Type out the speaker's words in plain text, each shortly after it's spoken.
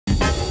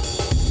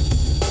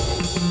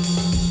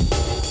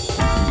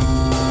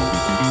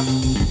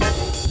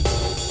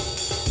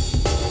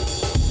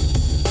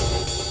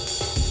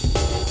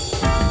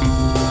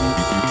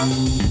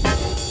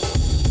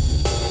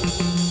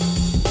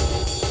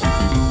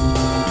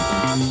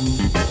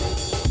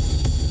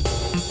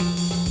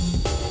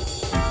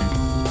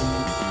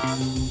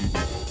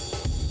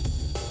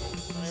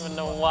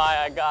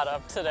got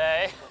up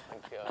today. Oh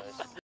my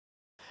gosh.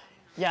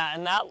 Yeah,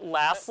 and that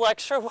last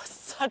lecture was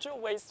such a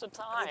waste of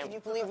time. Can you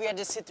believe we had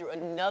to sit through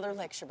another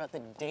lecture about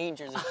the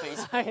dangers of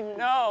Facebook? I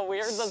know, we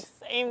heard the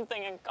same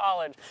thing in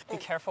college. Be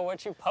careful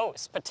what you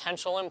post.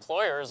 Potential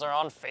employers are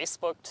on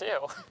Facebook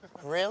too.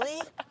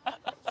 Really?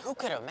 Who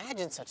could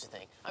imagine such a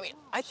thing? I mean,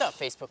 I thought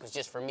Facebook was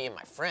just for me and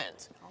my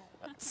friends.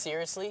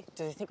 Seriously?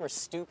 Do they think we're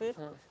stupid?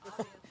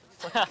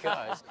 Oh my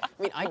gosh. I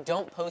mean, I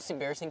don't post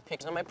embarrassing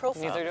pictures on my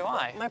profile. Neither do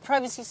I. My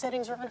privacy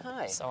settings are on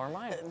high. So are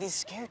mine. These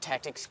scare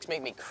tactics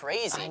make me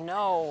crazy. I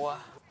know.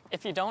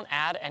 If you don't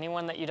add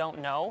anyone that you don't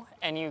know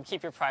and you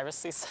keep your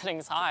privacy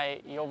settings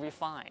high, you'll be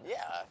fine.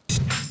 Yeah.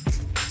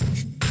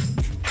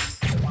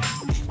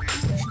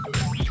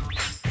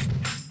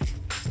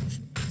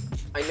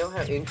 I know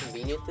how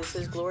inconvenient this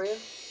is, Gloria,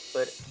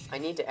 but I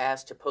need to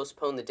ask to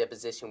postpone the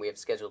deposition we have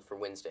scheduled for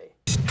Wednesday.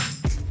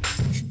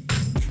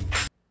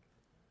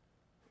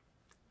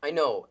 I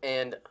know,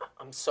 and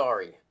I'm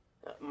sorry.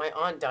 My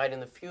aunt died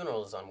and the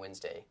funeral is on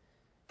Wednesday.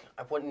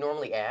 I wouldn't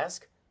normally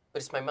ask,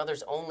 but it's my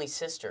mother's only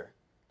sister.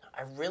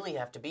 I really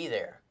have to be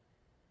there.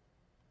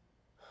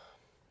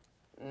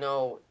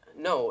 No,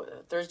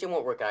 Thursday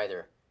won't work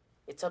either.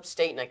 It's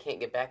upstate and I can't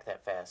get back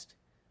that fast.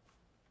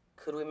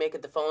 Could we make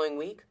it the following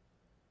week?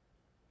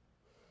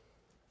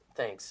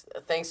 Thanks.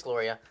 Thanks,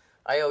 Gloria.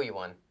 I owe you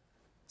one.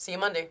 See you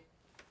Monday.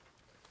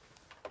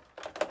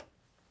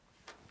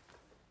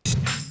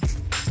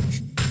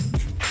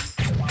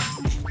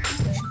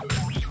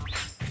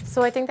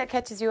 So I think that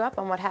catches you up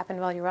on what happened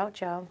while you were out,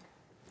 Joe.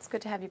 It's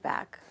good to have you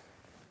back.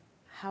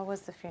 How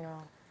was the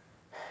funeral?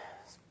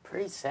 It's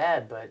pretty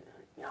sad, but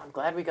I'm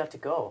glad we got to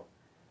go.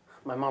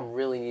 My mom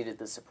really needed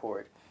the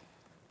support.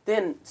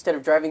 Then, instead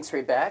of driving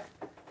straight back,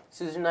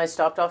 Susan and I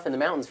stopped off in the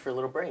mountains for a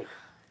little break.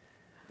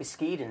 We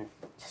skied and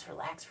just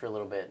relaxed for a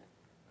little bit.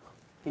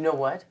 You know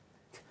what?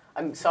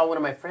 I saw one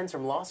of my friends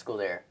from law school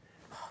there.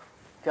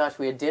 Gosh,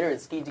 we had dinner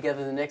and skied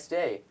together the next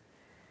day.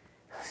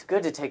 It's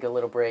good to take a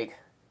little break,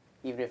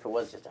 even if it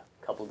was just a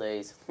couple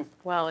days.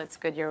 Well, it's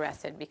good you're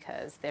rested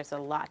because there's a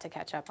lot to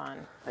catch up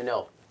on. I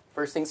know.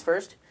 First things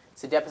first,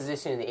 it's a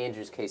deposition in the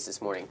Andrews case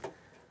this morning.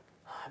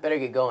 I better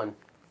get going.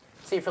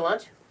 See you for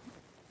lunch?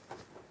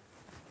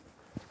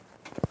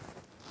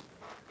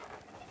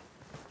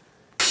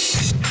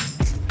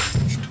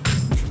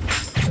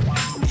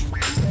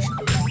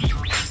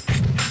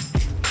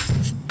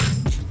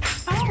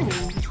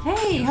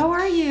 Hey, how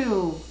are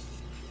you?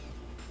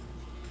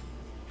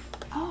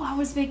 Oh, how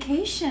was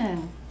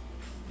vacation?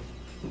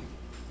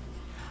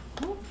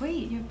 Oh,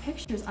 wait, you have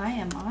pictures. I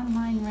am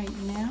online right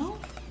now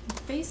on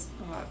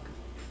Facebook.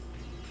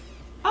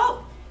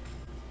 Oh!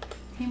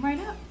 Came right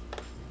up.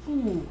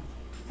 Ooh,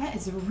 that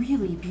is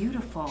really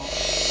beautiful.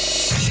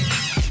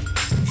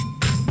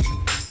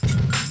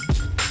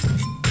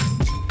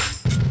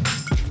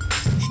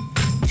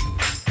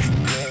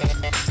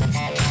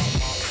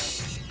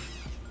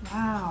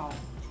 Wow.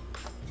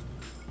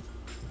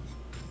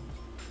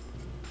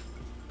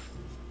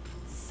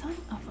 Son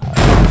of a...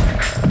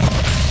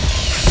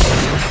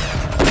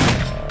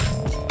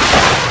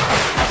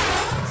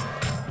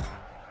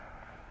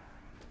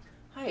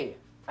 Hi,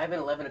 I have an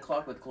 11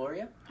 o'clock with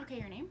Gloria. Okay,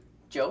 your name?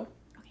 Joe.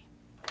 Okay.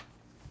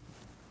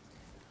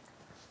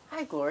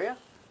 Hi, Gloria.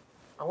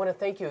 I want to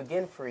thank you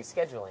again for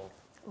rescheduling.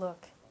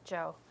 Look,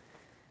 Joe,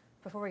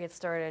 before we get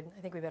started,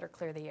 I think we better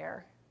clear the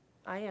air.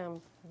 I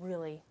am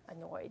really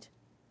annoyed,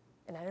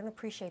 and I don't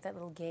appreciate that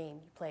little game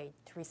you played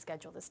to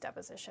reschedule this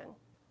deposition.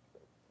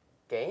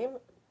 Game?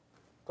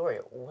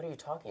 Gloria, what are you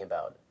talking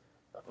about?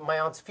 My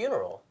aunt's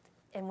funeral.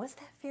 And was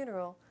that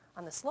funeral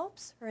on the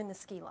slopes or in the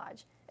ski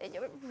lodge?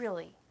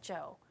 Really,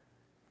 Joe,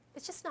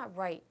 it's just not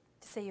right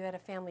to say you had a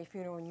family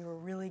funeral when you were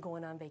really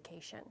going on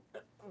vacation.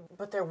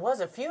 But there was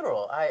a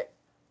funeral.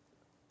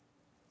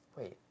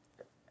 Wait,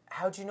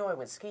 how'd you know I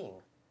went skiing?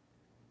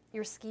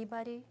 Your ski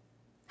buddy,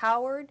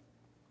 Howard,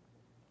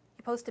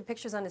 he posted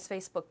pictures on his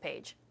Facebook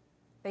page.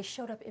 They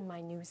showed up in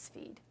my news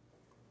feed.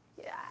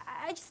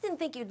 I just didn't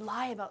think you'd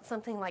lie about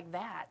something like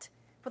that.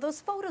 But those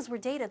photos were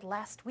dated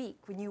last week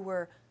when you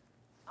were,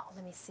 oh,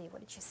 let me see, what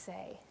did you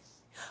say?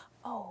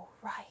 Oh,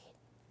 right,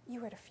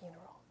 you were at a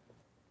funeral.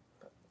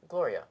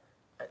 Gloria,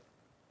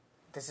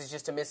 this is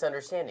just a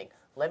misunderstanding.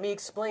 Let me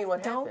explain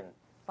what happened. Don't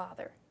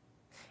bother.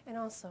 And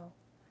also,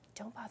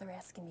 don't bother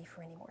asking me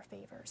for any more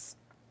favors.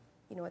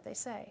 You know what they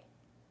say,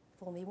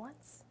 fool me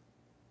once.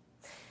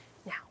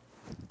 Now,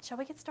 shall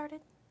we get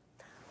started?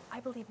 I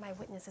believe my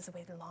witness has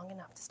waited long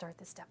enough to start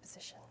this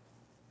deposition.